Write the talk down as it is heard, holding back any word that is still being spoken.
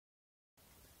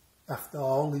After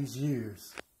all these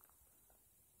years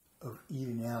of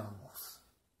eating animals,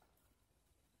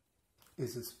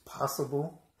 is it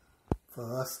possible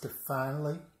for us to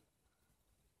finally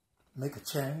make a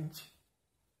change?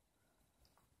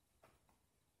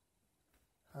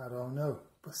 I don't know,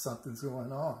 but something's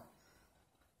going on.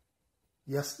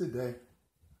 Yesterday,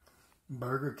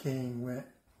 Burger King went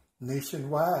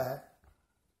nationwide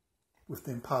with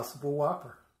the Impossible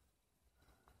Whopper.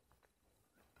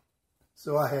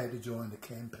 So I had to join the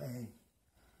campaign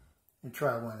and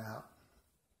try one out.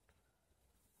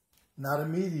 Not a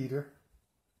meat eater.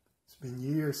 It's been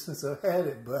years since I've had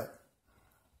it, but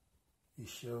it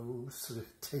shows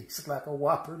it tastes like a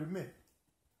Whopper to me.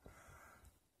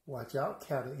 Watch out,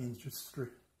 cattle industry.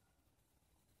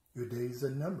 Your days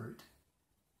are numbered.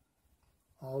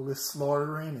 All this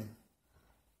slaughtering and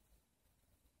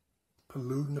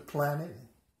polluting the planet and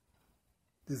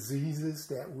diseases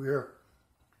that we're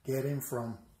getting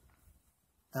from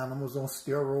animals on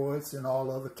steroids and all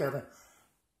other kind of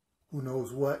who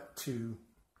knows what to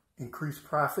increase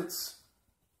profits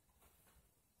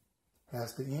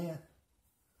has to end.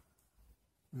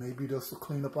 Maybe this will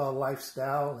clean up our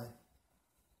lifestyle and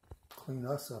clean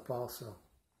us up also.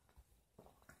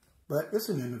 But it's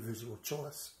an individual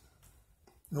choice.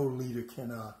 No leader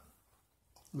can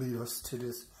lead us to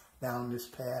this, down this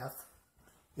path.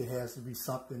 It has to be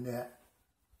something that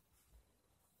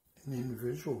an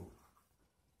individual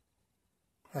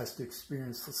has to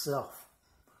experience for self.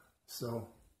 So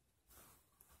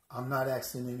I'm not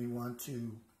asking anyone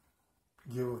to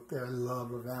give up their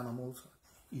love of animals,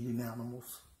 eating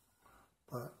animals,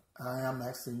 but I am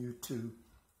asking you to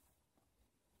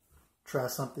try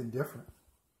something different.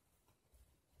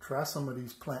 Try some of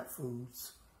these plant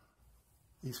foods,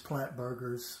 these plant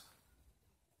burgers,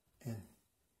 and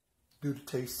do the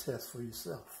taste test for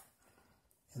yourself.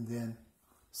 And then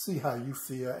see how you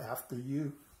feel after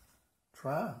you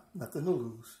try them. Nothing to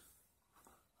lose.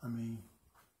 I mean,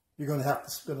 you're going to have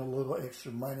to spend a little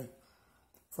extra money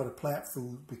for the plant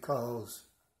food because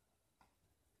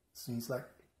it seems like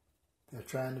they're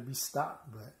trying to be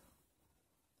stocked, but it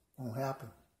won't happen.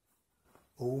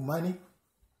 Old money,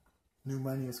 new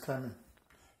money is coming.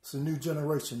 It's a new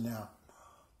generation now.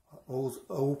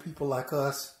 Old people like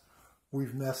us,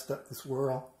 we've messed up this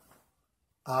world.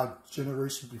 Our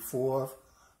generation before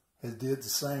has did the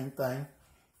same thing,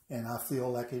 and I feel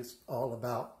like it's all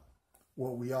about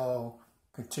what we all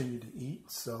continue to eat.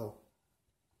 So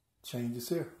change is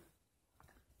here.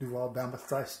 Duval Bama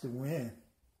starts to win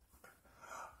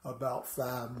about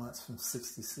 5 months from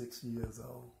 66 years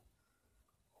old.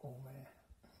 Oh man.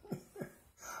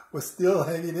 But still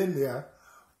hanging in there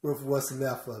with what's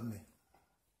left of me.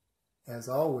 As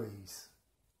always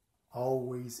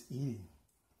eating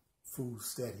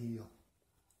foods that heal,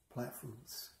 plant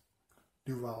foods.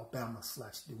 Duval Bama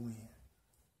 /the win.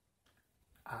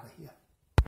 Out of here.